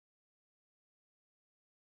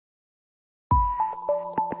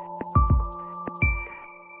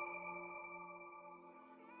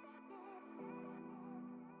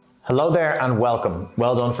Hello there and welcome.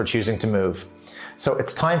 Well done for choosing to move. So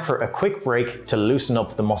it's time for a quick break to loosen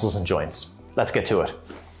up the muscles and joints. Let's get to it.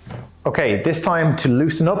 Okay, this time to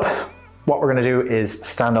loosen up, what we're going to do is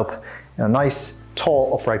stand up in a nice,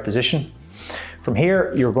 tall, upright position. From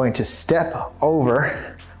here, you're going to step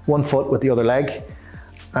over one foot with the other leg,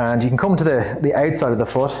 and you can come to the outside of the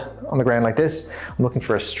foot on the ground like this. I'm looking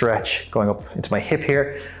for a stretch going up into my hip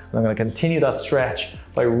here, and I'm going to continue that stretch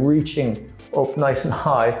by reaching up nice and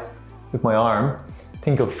high with my arm.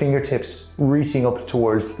 Think of fingertips reaching up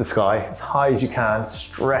towards the sky as high as you can,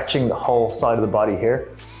 stretching the whole side of the body here.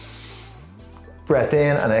 Breath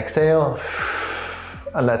in and exhale,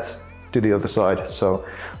 and let's do the other side. So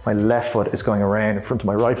my left foot is going around in front of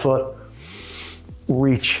my right foot.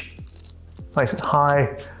 Reach nice and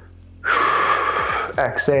high,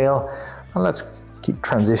 exhale, and let's keep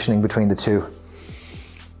transitioning between the two.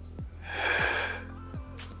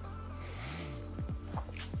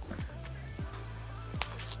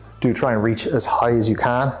 Do try and reach as high as you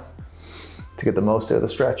can to get the most out of the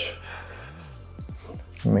stretch.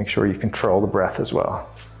 And make sure you control the breath as well.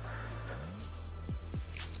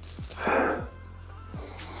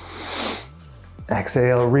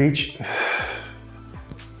 Exhale, reach.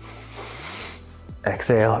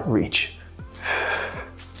 Exhale, reach.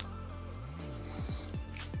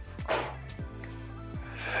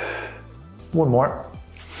 One more.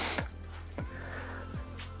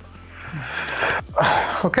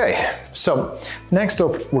 Okay, so next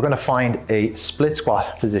up, we're going to find a split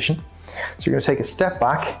squat position. So you're going to take a step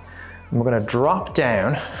back and we're going to drop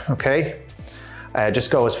down, okay?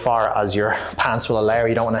 Just go as far as your pants will allow.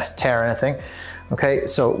 You don't want to tear anything. Okay,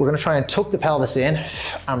 so we're going to try and tuck the pelvis in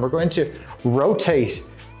and we're going to rotate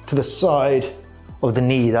to the side of the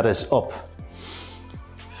knee that is up.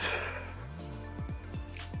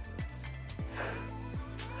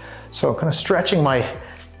 So kind of stretching my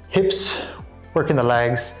hips, working the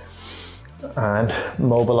legs and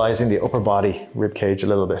mobilizing the upper body rib cage a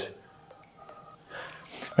little bit.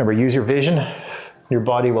 Remember, use your vision, your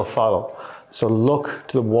body will follow. So look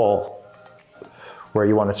to the wall where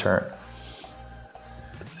you want to turn.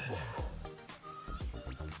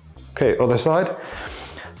 Okay, other side.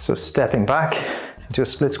 So stepping back into a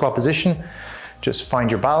split squat position, just find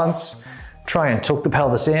your balance, try and tuck the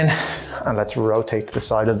pelvis in, and let's rotate to the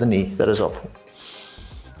side of the knee that is up.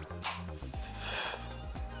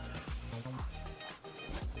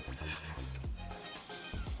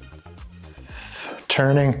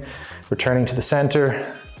 Turning, returning to the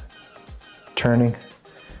center, turning,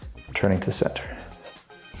 returning to the center.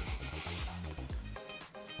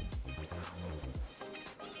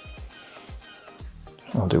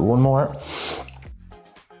 I'll do one more.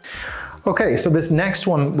 Okay, so this next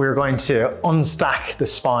one, we're going to unstack the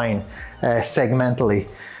spine segmentally.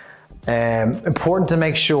 Important to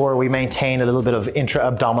make sure we maintain a little bit of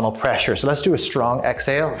intra-abdominal pressure. So let's do a strong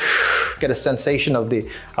exhale. Get a sensation of the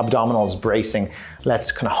abdominals bracing.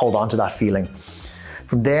 Let's kind of hold on to that feeling.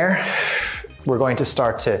 From there, we're going to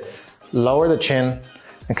start to lower the chin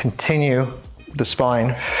and continue the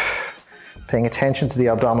spine, paying attention to the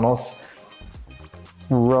abdominals,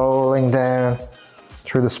 rolling down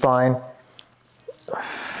through the spine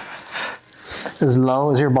as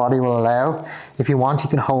low as your body will allow. If you want, you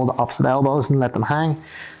can hold the opposite elbows and let them hang.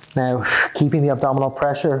 Now, keeping the abdominal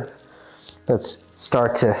pressure, let's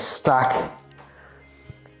start to stack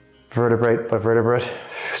vertebrae by vertebrae.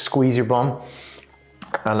 Squeeze your bum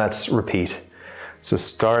and let's repeat. So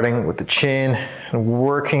starting with the chin and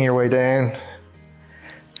working your way down,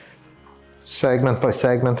 segment by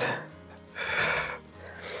segment.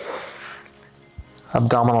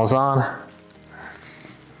 Abdominals on.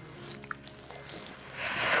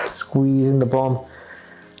 Squeezing the bum,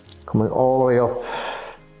 coming all the way up.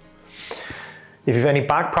 If you have any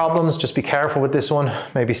back problems, just be careful with this one.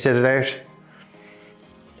 Maybe sit it out.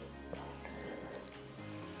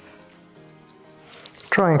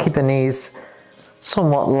 Try and keep the knees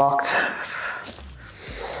somewhat locked.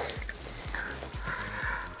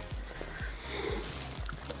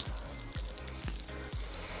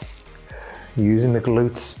 Using the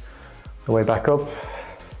glutes the way back up.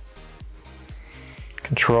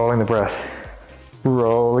 Controlling the breath,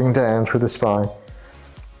 rolling down through the spine.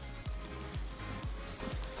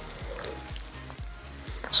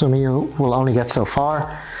 Some of you will only get so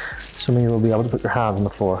far. Some of you will be able to put your hands on the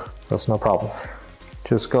floor. That's no problem.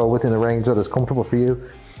 Just go within the range that is comfortable for you.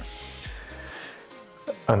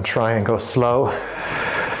 And try and go slow.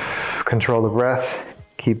 Control the breath.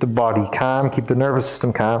 Keep the body calm, keep the nervous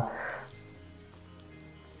system calm.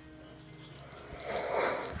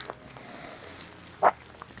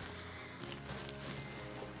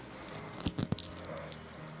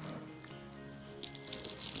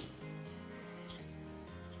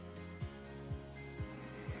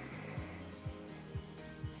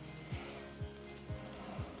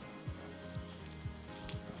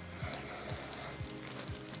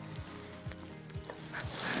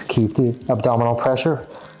 keep the abdominal pressure.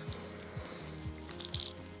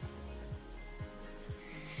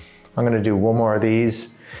 I'm going to do one more of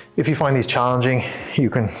these. If you find these challenging, you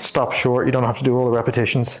can stop short. You don't have to do all the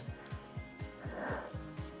repetitions.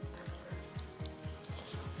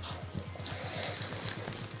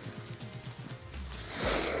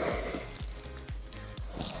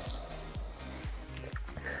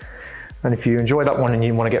 And if you enjoy that one and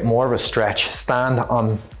you want to get more of a stretch, stand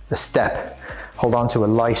on the step, hold on to a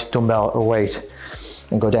light dumbbell or weight,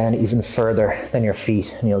 and go down even further than your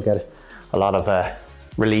feet, and you'll get a lot of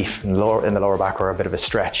relief in the lower back, or a bit of a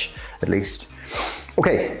stretch at least.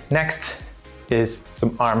 Okay, next is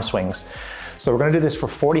some arm swings. So we're going to do this for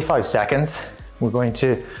 45 seconds. We're going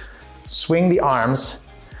to swing the arms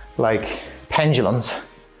like pendulums,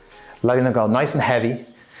 letting them go nice and heavy,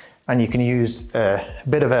 and you can use a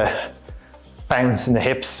bit of a bounce in the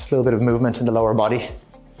hips, a little bit of movement in the lower body,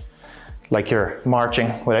 like you're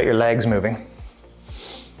marching without your legs moving.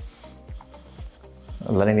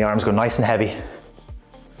 And letting the arms go nice and heavy.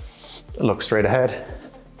 Look straight ahead.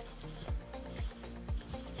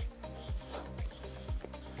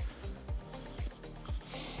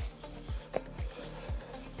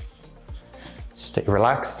 Stay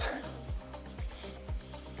relaxed.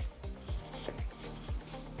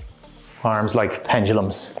 Arms like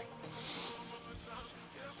pendulums.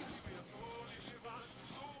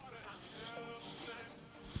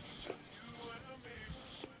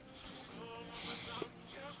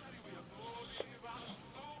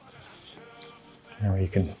 Now you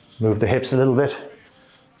can move the hips a little bit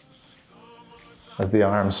as the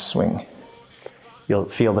arms swing. You'll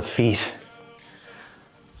feel the feet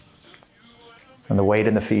and the weight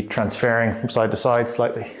in the feet transferring from side to side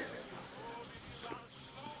slightly.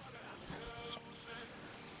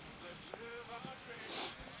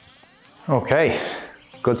 Okay,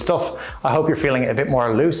 good stuff. I hope you're feeling a bit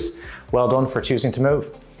more loose. Well done for choosing to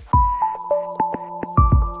move.